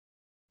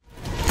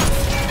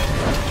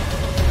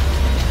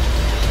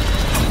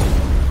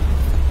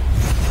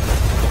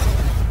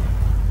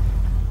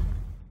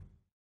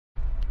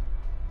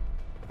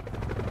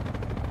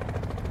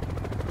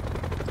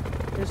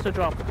insta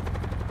drop.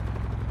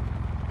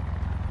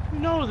 You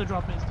know where the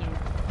drop is, dude.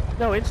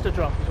 No, insta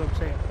drop is what I'm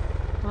saying.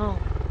 Oh.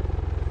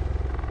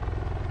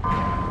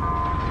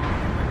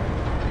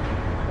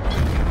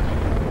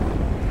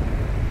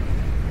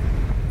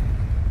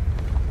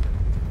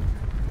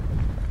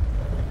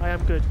 I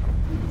am good.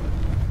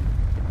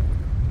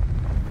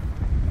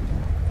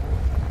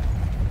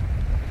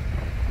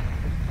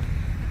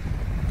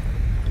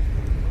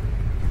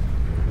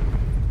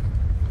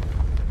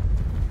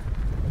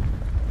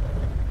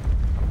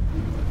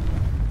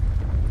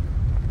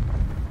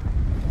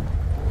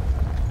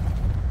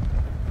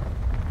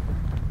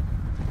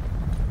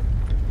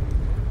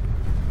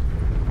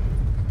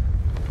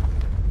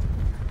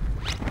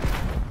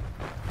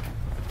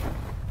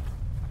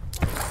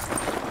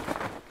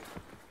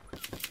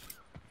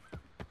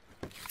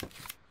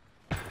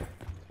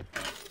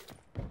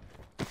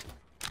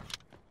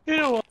 You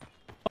know what?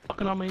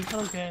 Shotgun on me. I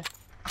don't care.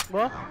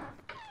 What?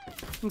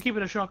 I'm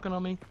keeping a shotgun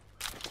on me.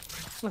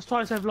 That's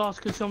twice I've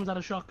lost because someone's had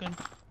a shotgun.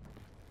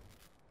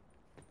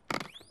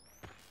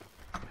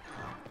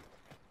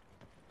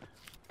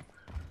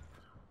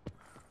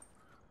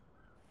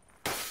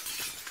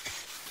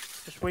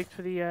 Just wait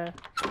for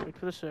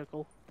the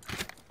circle.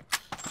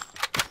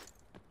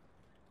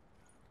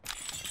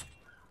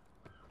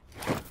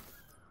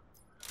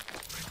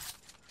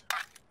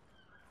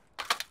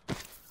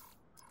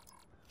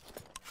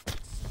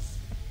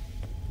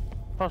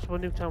 Possible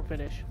Nuketown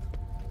finish.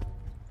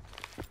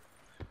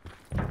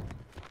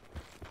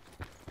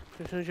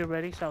 As soon as you're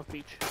ready, South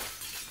Beach.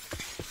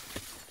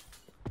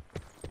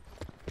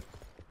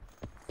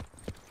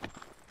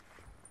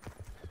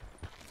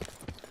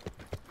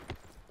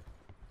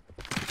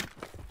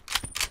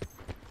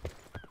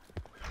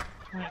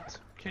 Right,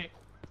 okay.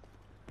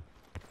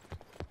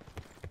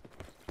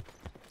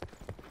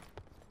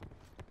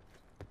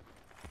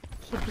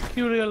 It's a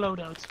peculiar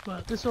loadout,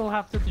 but this will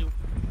have to do.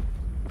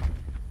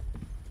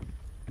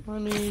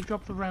 Let me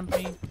drop the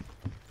rampy.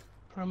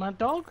 For a mad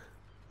dog?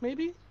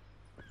 Maybe?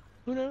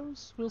 Who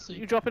knows? We'll see.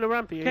 You dropping a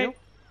rampy, are you?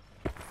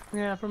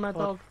 Yeah, for a mad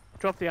dog.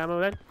 Drop the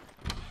ammo then.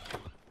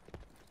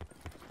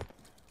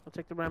 I'll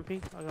take the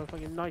rampy. I got a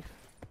fucking knife.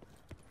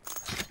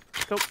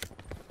 Go.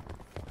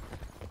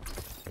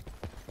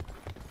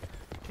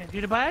 Okay, do you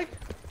need a bag?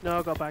 No,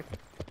 I got back.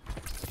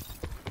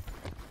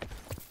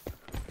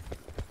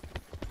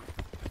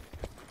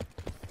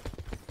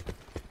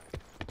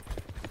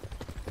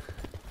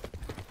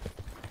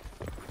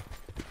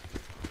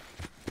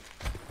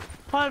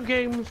 Five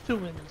games, 2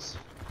 wins.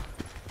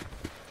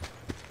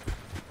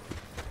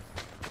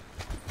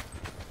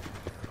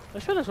 I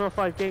swear there's not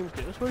 5 games,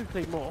 dude. I swear we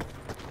played more.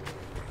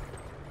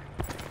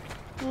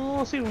 Well,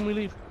 we'll see when we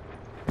leave.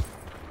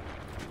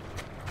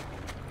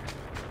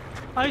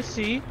 I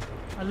see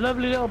a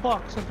lovely little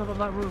box on top of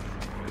that roof.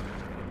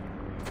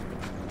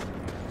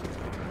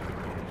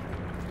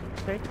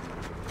 Okay.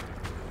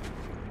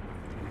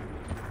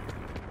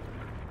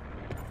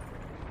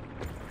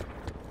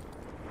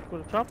 Go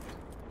to the top.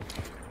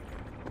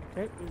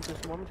 Okay, you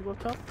just want me to go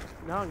up top?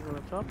 Now you go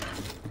up top.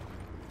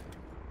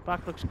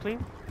 Back looks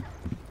clean.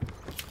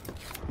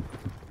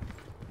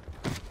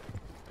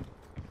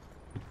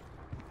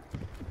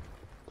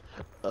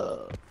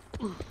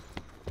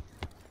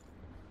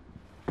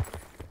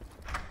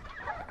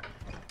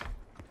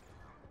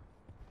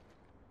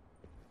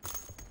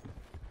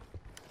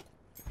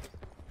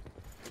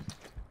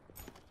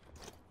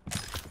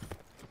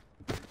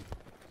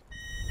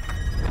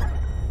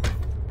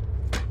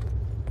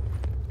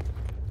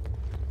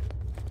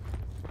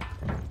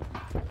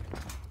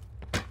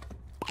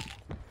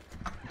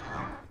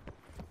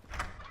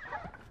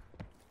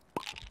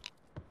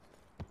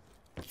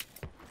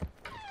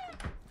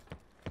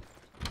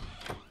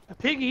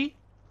 Piggy?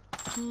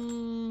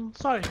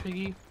 Sorry,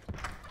 Piggy.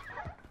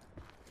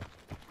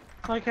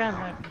 I can't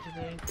have you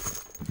today.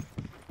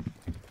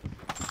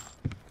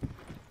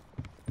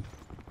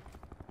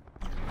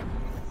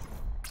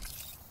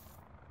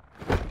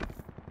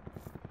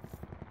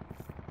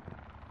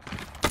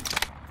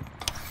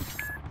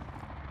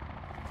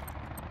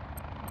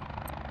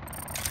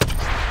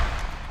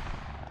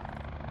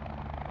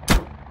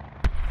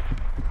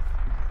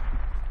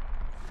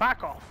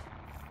 Fuck off!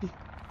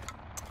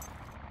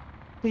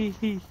 Hee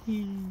hee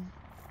hee.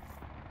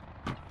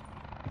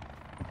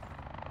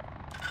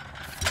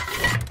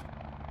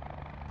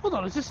 Hold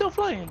on, is it still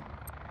flying?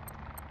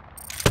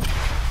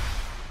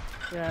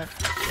 Yeah.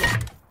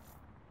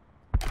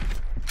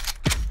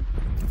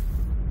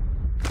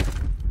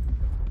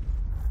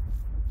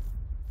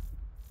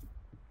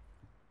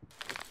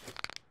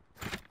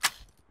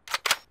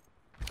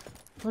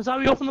 Was that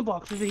we open the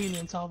box with the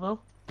helium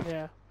salvo?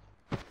 Yeah.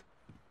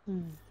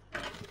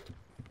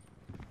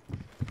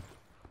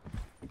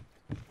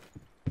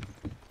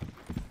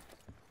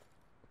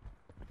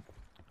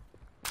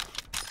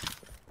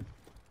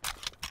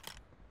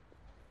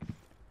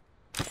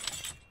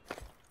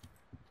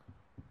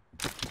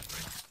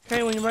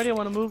 Okay, when you're ready, I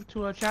want to move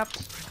to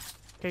chaps.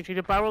 Okay, do you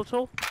need a barrel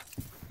tool?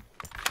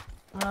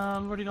 Where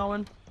are you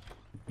going?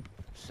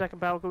 Second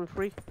barrel going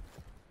free.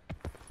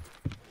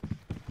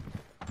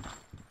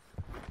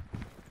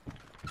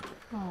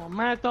 Oh,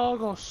 Mad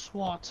Dog or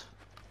SWAT?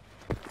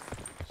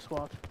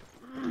 SWAT.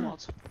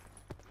 SWAT.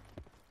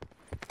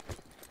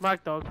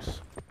 Mag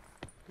dogs.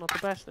 Not the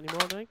best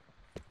anymore, I think.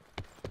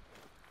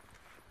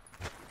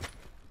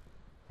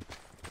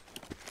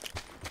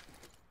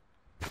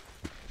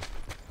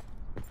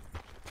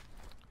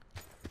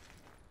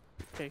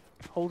 Okay,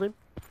 hold him.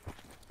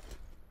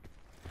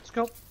 Let's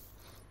go.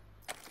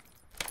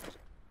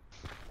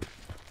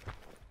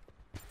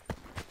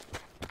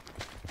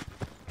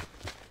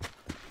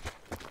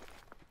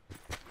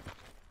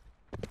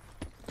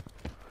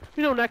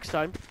 You know, next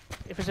time,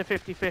 if it's a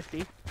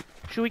 50-50,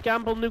 should we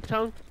gamble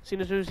Nuketown,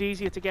 seeing as it was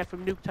easier to get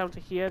from Nuketown to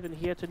here than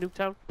here to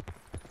Nuketown?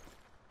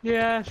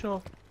 Yeah,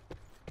 sure.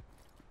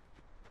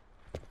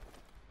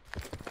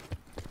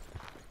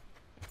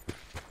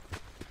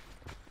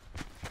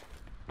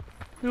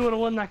 We would have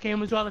won that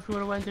game as well if we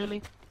would have went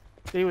early.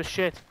 He was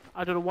shit.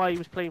 I don't know why he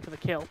was playing for the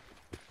kill.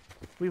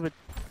 We were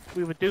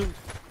doomed.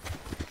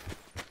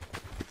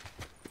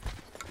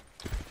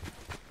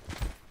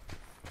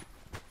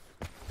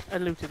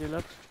 And looted, it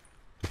looks.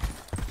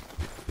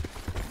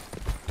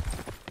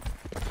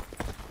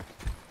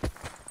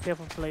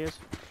 Careful, players.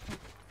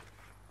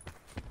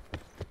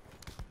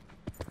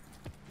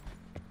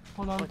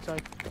 Hold on. Right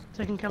side.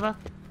 Taking cover.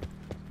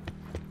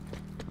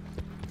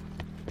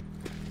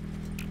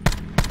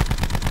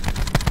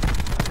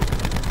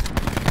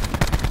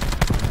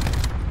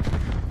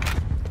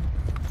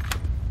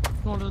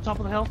 Going to the top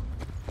of the hill.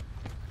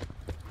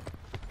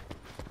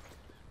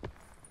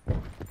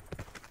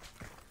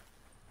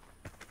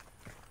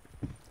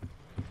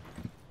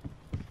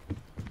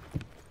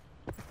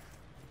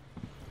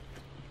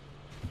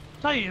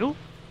 Is that you?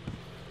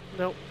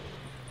 No.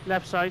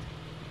 Left side.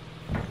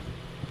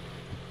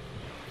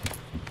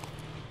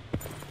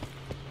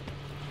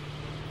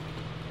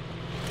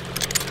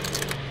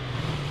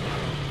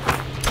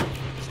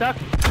 Stuck.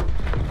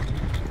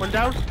 One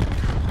down.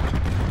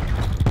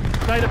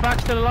 Guy in the back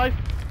still alive.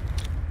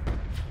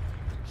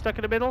 Stuck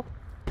in the middle.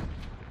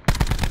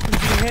 He's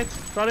being hit.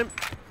 Got him.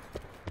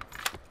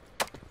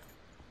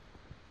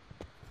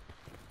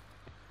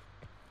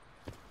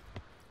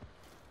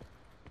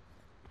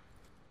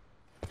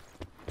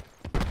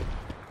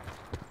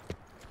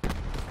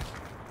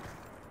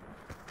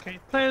 Okay,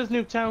 players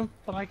Nuketown,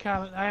 but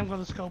I am going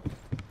to scope.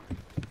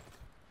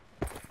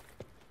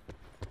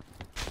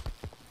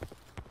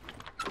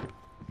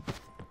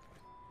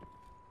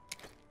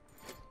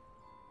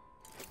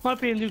 Might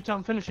be a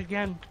Nuketown finish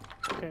again.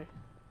 Okay.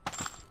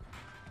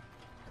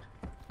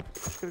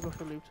 Just gonna go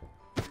for loot.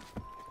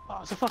 Oh,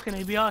 it's a fucking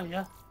ABR,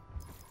 yeah?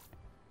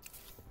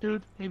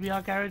 Dude,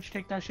 ABR garage,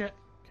 take that shit.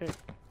 Okay.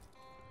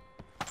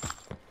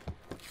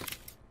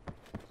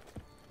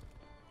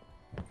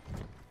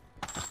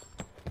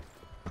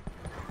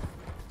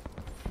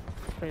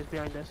 Players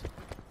behind us.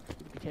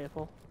 Be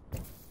careful.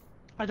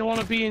 I don't want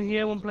to be in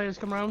here when players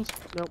come around.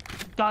 Nope.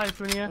 Die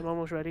for in here. I'm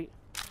almost ready.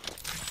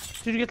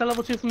 Did you get the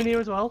level 2 from in here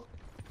as well?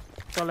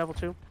 Got level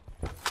 2.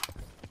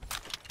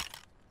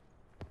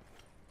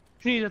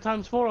 Do you need a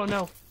 ×4 or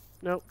no?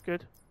 Nope,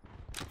 good.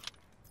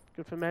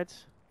 Good for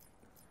meds.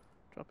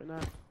 Dropping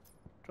that.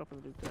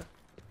 Dropping the loot there.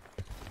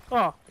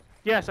 Oh,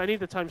 yes, I need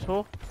the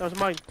 ×4. That was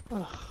mine.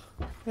 Ugh.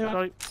 Yeah.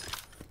 Sorry.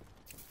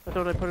 I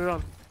thought I put it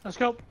on. Let's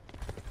go.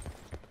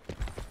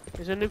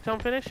 Is it a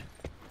Nuketown finish?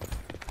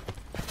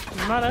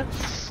 Doesn't matter.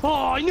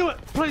 Oh, I knew it!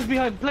 Players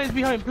behind, players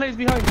behind, players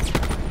behind.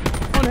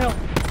 On hill,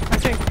 I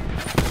think.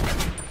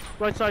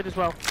 Right side as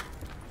well.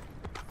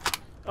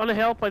 On a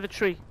hill by the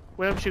tree,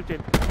 where I'm shooting.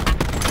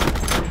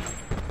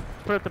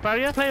 Put up the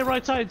barrier. Players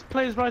right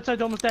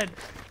side, almost dead.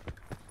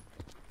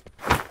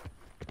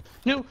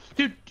 No,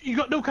 dude, you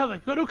got no cover,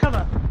 Got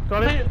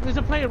it. There's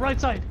a player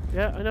right side.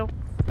 Yeah, I know.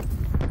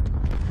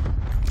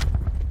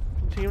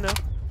 To you now.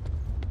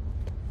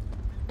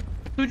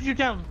 Who did you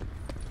down?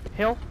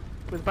 Hill,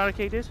 where the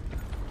barricade is.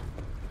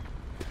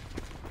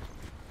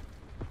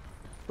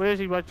 Where is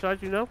he right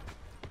side, you know?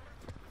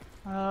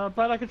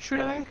 By like a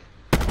tree, I think.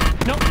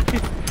 Nope,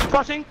 he's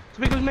flashing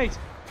to pick up his mate.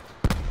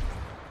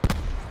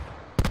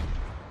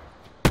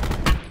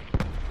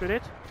 Good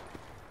hit.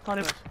 Got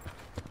him. Nice.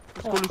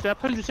 Let's Oh, go loot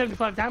up.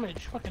 175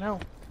 damage, fucking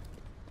hell.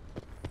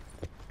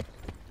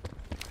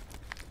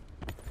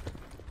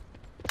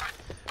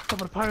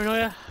 Got a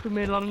paranoia, who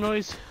made a lot of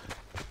noise.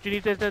 Do you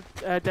need the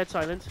dead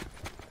silence?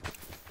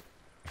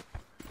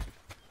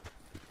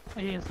 I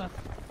hear stuff.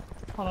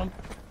 Hold on.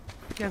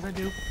 Yes, I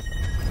do.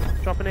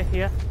 Dropping it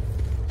here.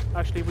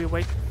 Actually, we'll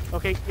wait.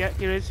 Okay, yeah,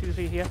 here it is. He's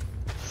here.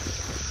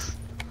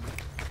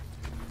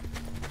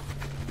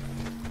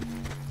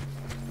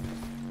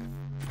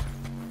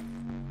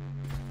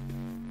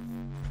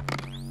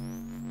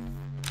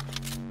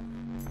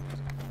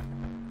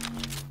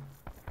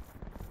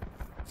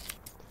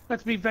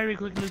 Let's be very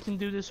quick, we can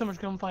do this. So much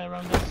gunfire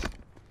around us.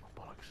 Oh,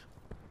 bollocks.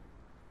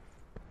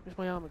 Where's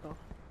my armor gone?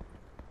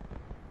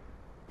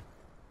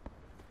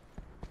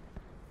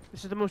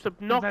 This is the most I'm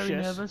very obnoxious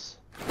nervous.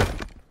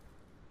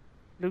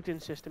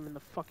 looting system in the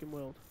fucking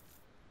world.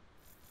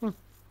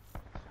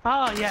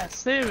 Ah,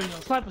 yes, there we go.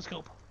 Sniper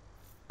scope.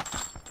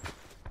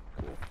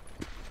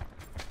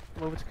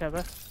 I'm over to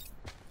cover.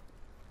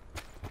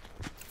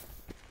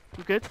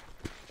 You good?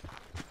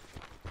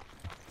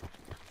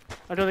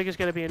 I don't think it's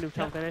going to be a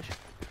Newtown finish.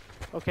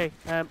 Okay,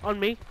 on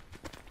me.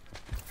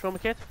 Trauma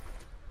kit.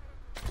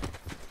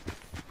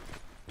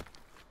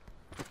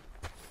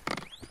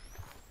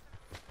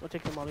 I'll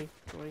take the molly.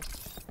 Don't worry.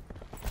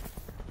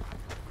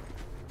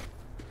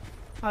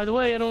 Either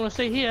way, I don't want to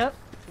stay here.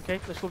 Okay,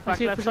 let's go Let's back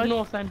see if left it's side.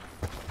 north then.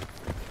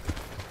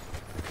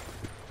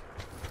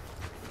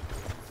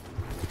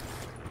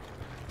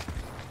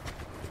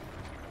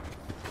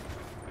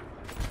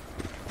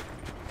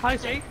 I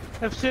say,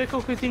 if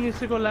circle continues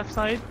to go left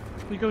side,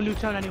 we go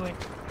Newtown anyway.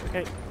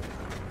 Okay.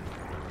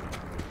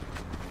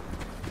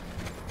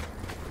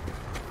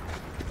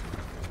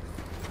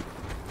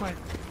 Right.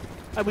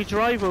 And we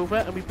drive over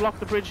and we block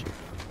the bridge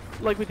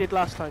like we did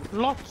last time.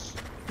 Lots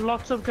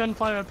of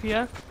gunfire up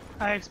here.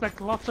 I expect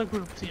lots of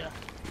groups here.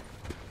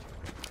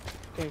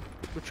 Okay,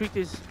 retreat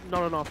is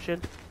not an option.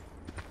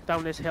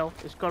 Down this hill.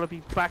 It's got to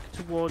be back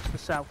towards the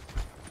south.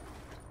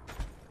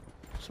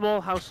 Small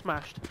house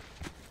smashed.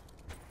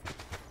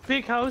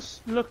 Big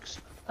house looks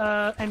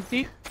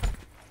empty.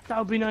 That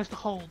would be nice to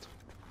hold.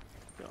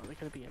 No, they're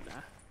going to be in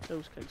there.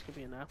 Those guys can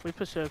be in there. We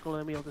put circle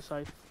and then we'll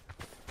decide.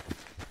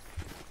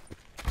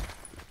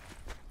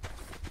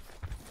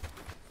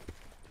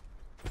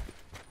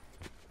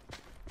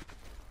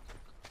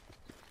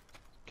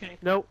 Okay.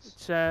 No,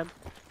 it's I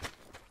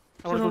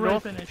want to go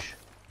north. Finish.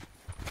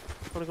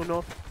 I want to go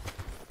north.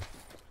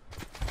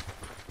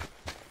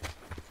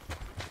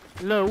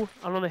 Low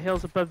and on the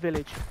hills above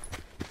village.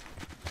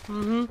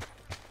 Mm-hmm.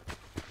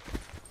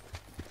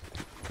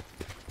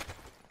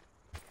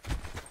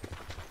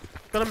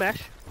 Got a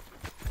mesh.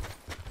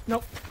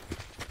 Nope.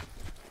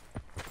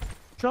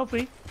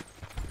 Trophy.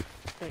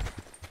 Okay.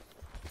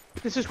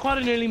 This is quite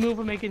an early move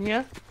we're making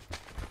here.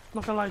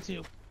 Not gonna lie to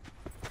you.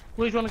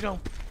 Where do you wanna go?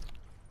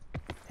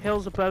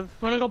 Hills above.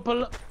 You wanna go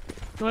below?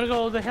 You wanna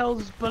go the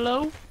hills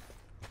below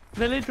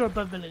village or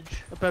above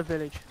village? Above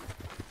village.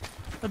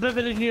 Above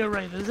village near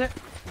array, is it?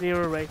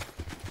 Near array.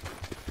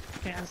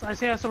 Okay, I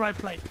say that's the right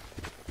play.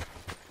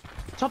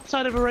 Top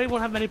side of array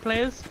won't have many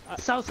players.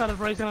 South side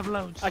of array is gonna have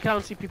loads. I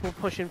can't see people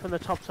pushing from the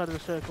top side of the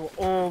circle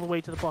all the way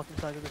to the bottom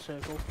side of the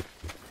circle.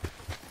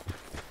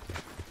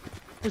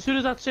 As soon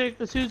as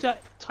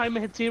that timer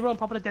hits 0, I'm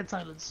popping a dead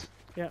silence.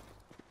 Yeah.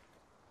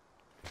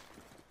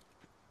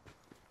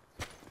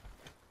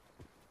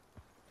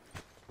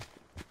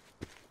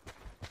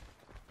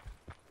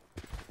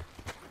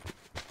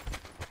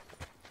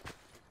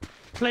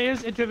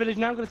 Players into village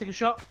now. I'm gonna take a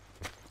shot.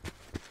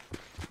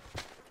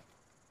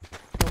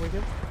 There we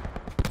go.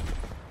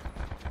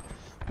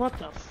 What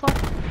the fuck?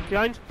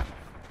 Behind.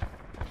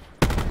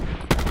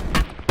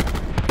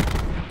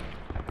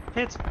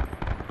 Hit.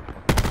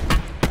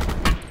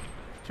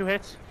 2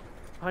 hits.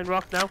 Behind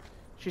rock now.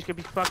 She's gonna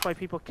be fucked by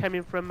people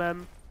coming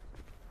from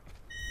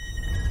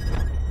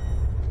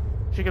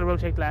She's gonna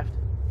rotate left.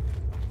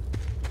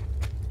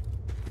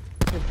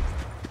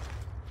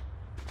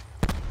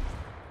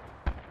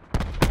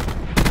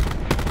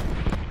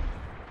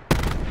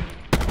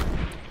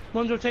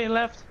 One's rotating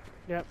left.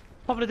 Yep.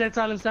 Popping a dead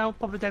silence now.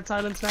 Popping a dead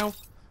silence now.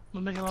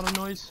 I'm making a lot of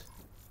noise.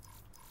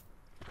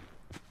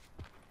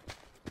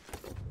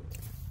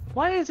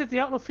 Why is it the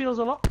outlaw feels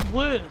a lot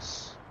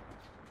worse?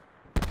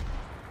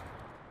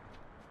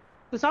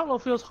 This outlaw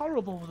feels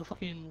horrible with the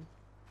fucking...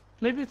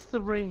 Maybe it's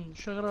the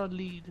range. I gotta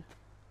lead.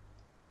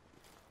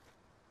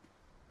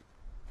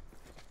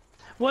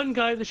 One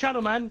guy, the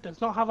Shadow Man,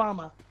 does not have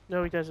armor.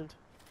 No, he doesn't.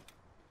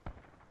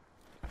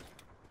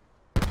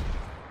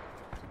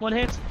 One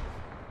hit.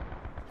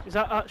 Is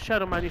that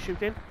Shadow Man you're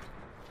shooting?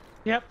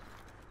 Yep.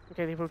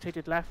 Okay, they've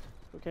rotated left.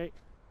 Okay.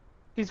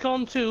 He's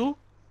gone too.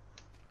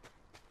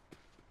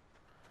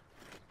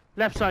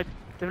 Left side.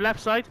 The left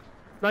side.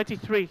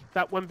 93.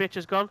 That one bitch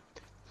has gone.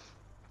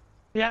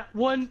 Yeah,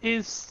 one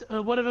is...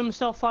 one of them is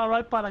still far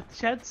right by like the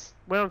sheds.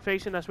 Where I'm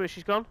facing, that's where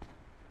she's gone.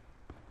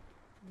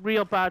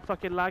 Real bad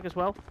fucking lag as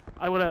well.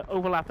 I want to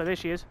overlap her. There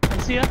she is. I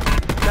see her.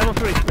 Level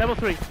 3. Level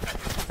 3.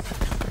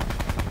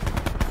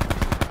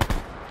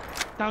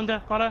 Down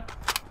there. Got her.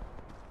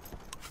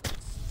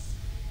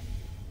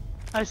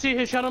 I see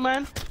his Shadow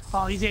Man.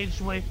 Oh, he's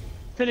aged away.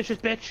 Finish this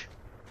bitch.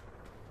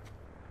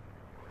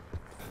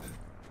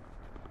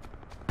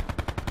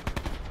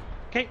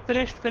 Okay,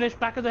 finished. Finished.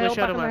 Back of the hill.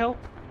 Back of the hill.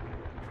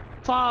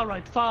 Far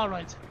right. Far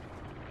right.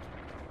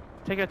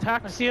 Take an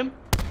attack. I see him.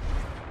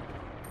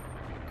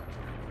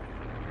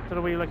 Don't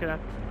know what you're looking at.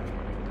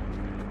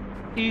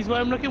 He's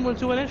where I'm looking.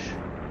 1-2-ish.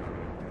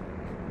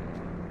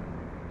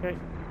 Okay.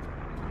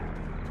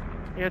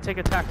 You're gonna take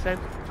attacks then.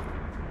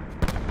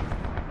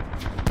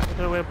 I don't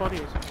know where her body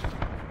is.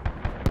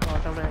 Oh,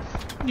 down there.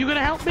 You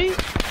gonna help me?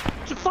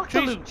 So fuck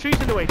the loot. Trees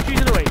in the way. Trees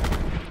in the way.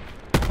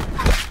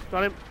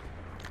 Got him.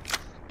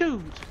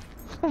 Dude.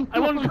 I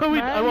won't go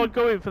in. I won't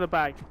go in for the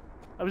bag.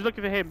 I was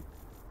looking for him.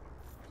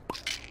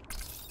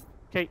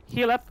 Okay,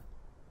 heal up.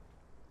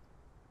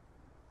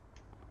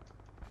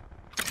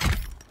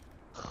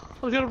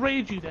 I was gonna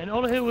raid you then.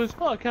 All I heard was,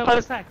 oh, I can't have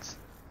attacks.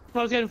 And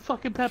I was getting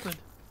fucking peppered.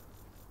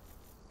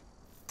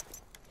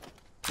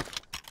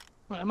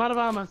 Right, I'm out of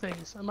armor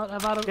things. I'm out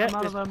of there's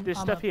armor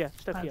stuff here.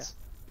 Stuff pants.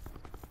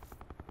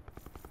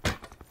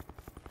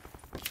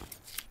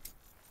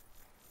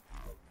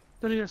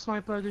 Don't need a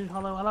sniper, don't need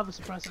hollow. I'll have a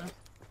suppressor.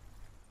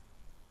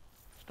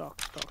 Stock.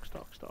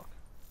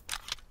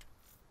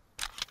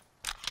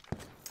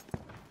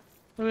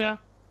 Here we are.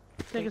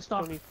 Take a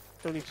stock.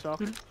 Don't need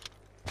stock.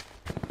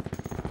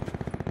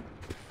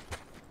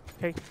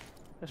 Okay,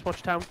 let's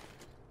watch town.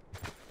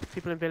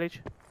 People in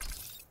village.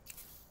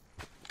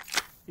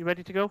 You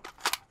ready to go?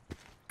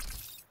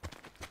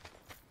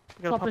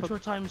 Pop it to a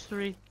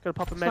 ×3. Gotta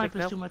pop a medic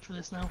Sniper's now. too much for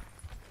this now.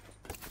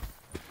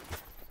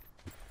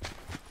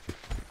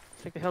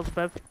 Take the hills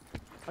above.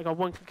 I got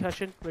 1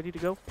 concussion, ready to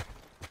go.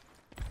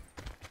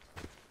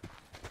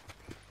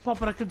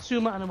 Pop it a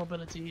consumer and a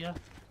mobility, yeah.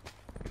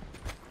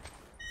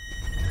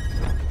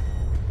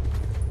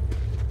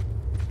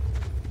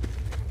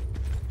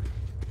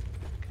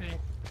 Okay.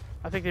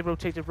 I think they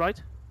rotated right.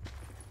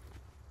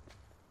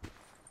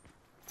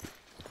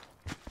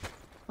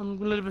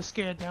 I'm a little bit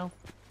scared now.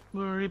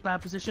 We're in a really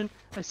bad position.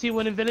 I see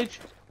one in village.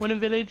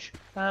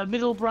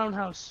 Middle brown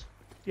house.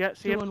 Yeah,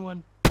 see him. 2 on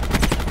 1.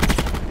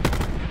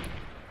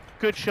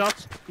 Good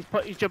shot.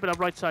 He's jumping up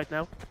right side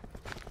now.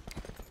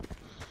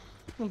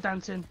 I'm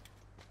dancing.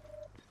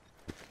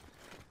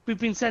 We've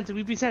been centered.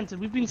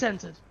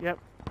 Yep.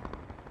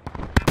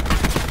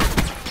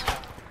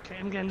 Okay,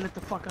 I'm getting lit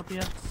the fuck up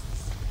here.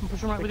 I'm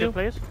pushing right They're with good you.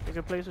 players. They're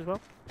good players as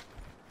well.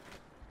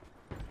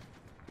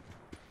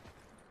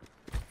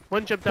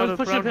 One jumped down One the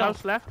push brown uphill.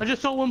 house left. I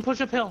just saw one push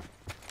uphill.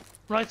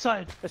 Right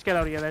side. Let's get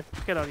out of here then.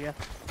 Let's get out of here.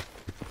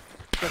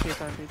 Get the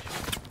advantage.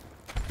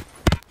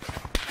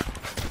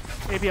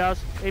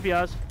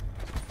 ABRs.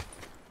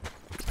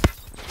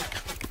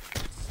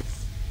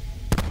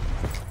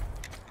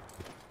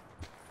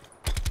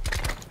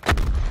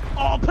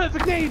 Oh,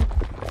 perfect name!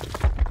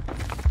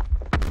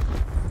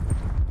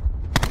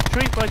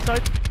 Tree, right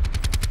side.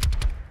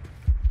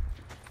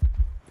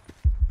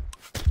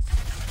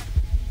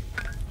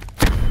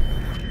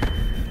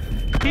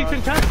 Keep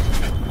contact.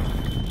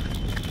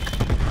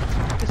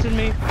 This is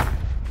me.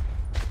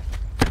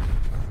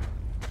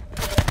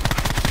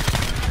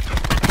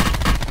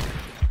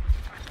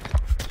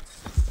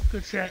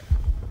 Good shit.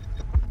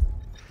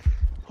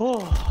 Oh.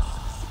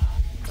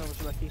 That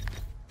was lucky.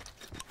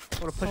 I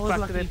want to push Always back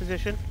lucky. to their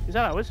position. Is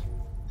that ours?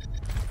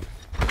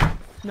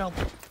 No.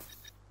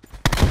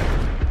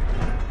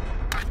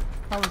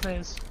 That was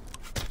theirs.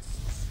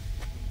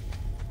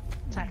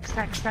 Tax.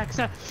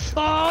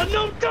 Oh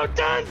no, don't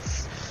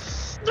dance!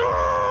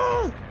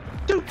 No!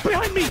 Dude,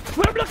 behind me!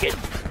 Where I'm looking!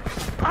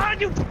 Ah,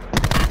 you!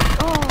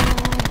 Oh!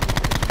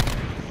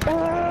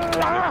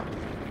 Ah!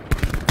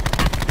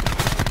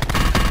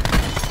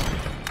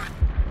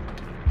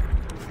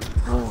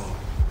 Oh.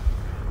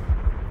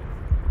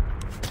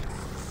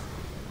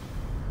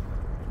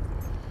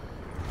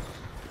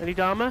 Any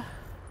armor?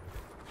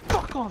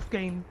 Fuck off,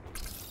 game.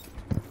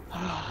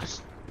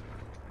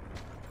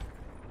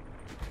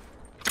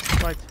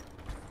 Right.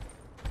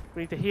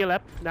 We need to heal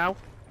up now.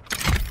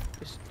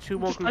 There's 2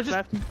 more groups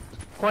left.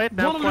 Quiet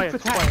now,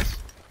 quiet.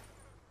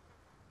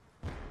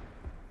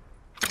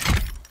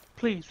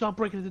 Please, stop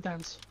breaking the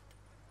dance.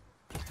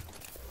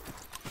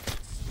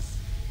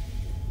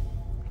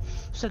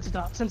 Sense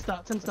start.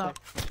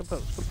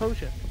 Okay.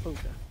 Composure.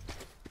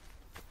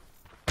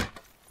 I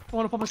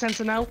want to pop a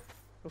sensor now.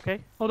 Okay.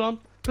 Hold on.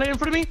 Player in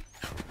front of me.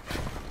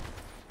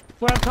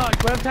 Where I'm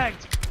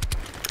tagged.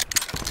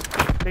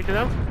 Take it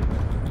out.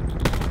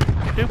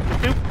 Dupe.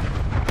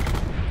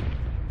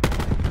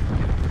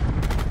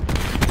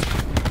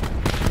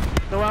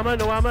 No armor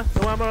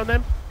on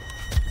them.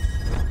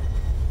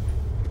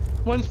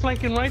 One's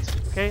flanking right.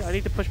 Okay, I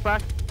need to push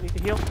back. I need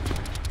to heal.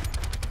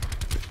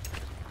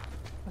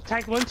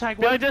 Tag one.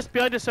 Behind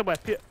us somewhere.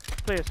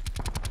 Players.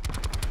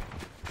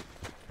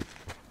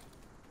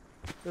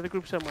 Another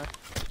group somewhere.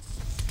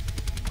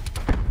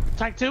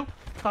 Tag 2.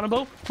 Got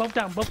them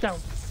both down.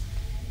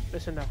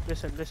 Listen now.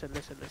 Listen.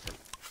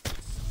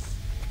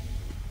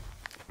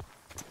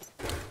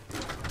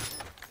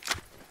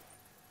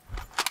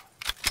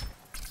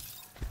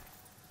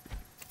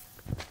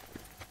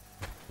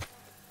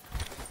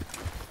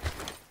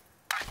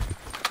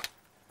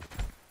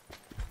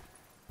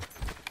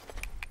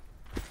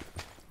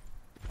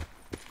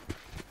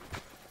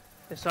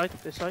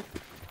 This side.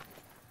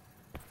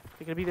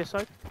 You're gonna be this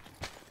side?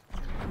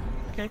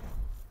 Okay.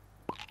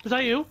 Was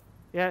that you?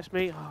 Yeah, it's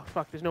me. Oh,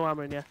 fuck, there's no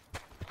armor in here.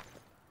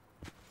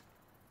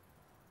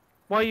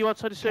 Why are you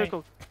outside the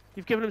circle?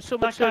 You've given him so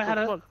much circle.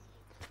 Come on.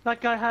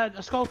 That guy had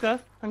a skulker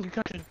and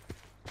concussion.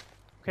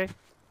 Okay.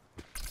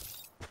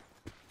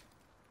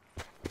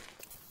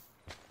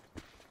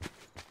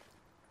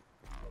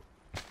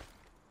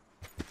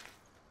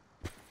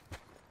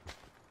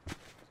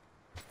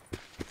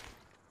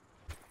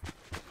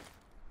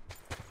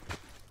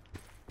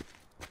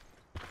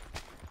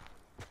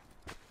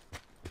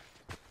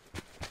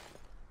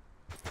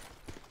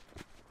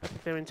 I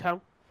think they're in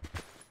town.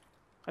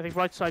 I think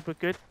right side were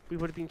good. We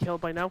would have been killed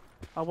by now.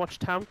 I'll watch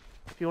town.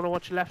 If you want to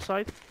watch left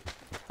side.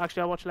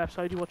 Actually, I'll watch left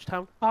side. You watch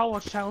town. I'll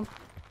watch town.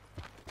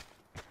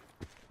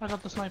 I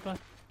got the sniper.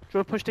 Do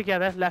we push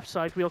together, left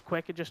side, real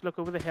quick, and just look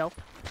over the hill?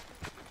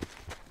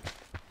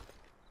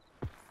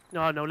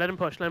 No, let them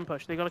push, They're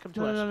gonna come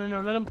to us.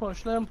 No, let them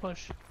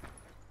push.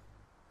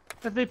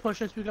 If they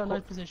push us, we got a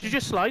nice position. Did you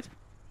just slide?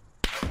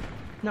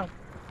 No,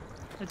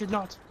 I did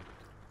not.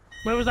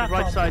 Where was that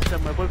Right from? side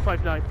somewhere,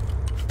 159.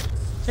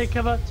 Take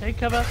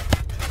cover.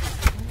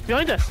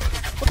 Behind us!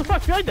 What the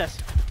fuck, behind us?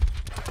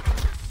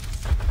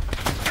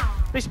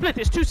 They split,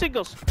 it's two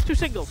singles.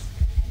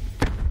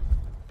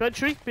 Behind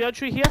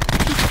tree here.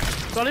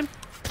 Got him.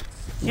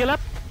 Heal up.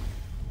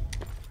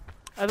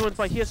 Other one's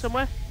by here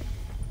somewhere.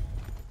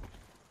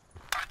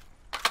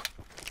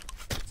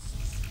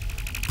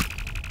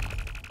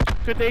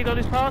 Good nade on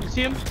his part.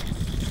 See him?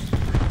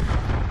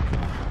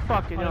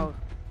 Fucking hell.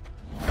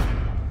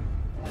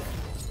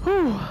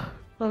 Whew.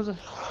 That was a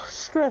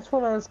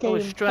stressful ass game.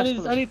 I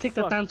need to take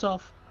that dance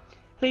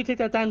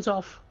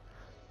off.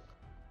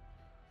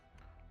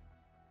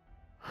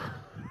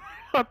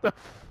 What the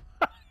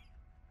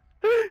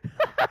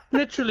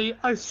Literally,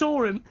 I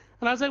saw him,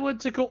 and as I went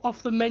to go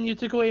off the menu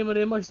to go aim at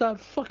him, I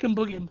started fucking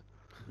bugging.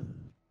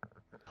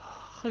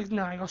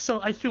 Nah,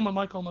 I threw my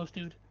mic almost,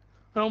 dude.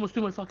 I almost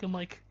threw my fucking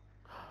mic.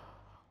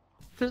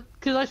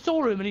 Because I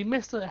saw him and he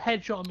missed a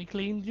headshot on me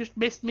clean. He just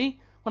missed me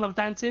when I was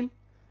dancing.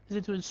 Is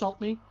it to insult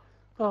me?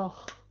 Oh.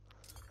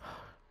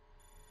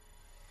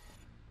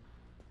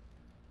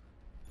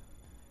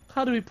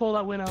 How do we pull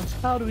that win out?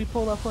 How do we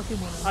pull that fucking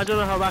win out? I don't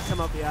know how that came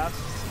up the ass.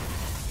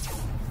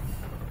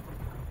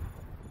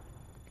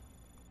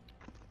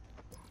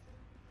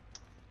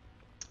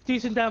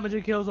 Decent damage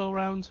and kills all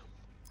round.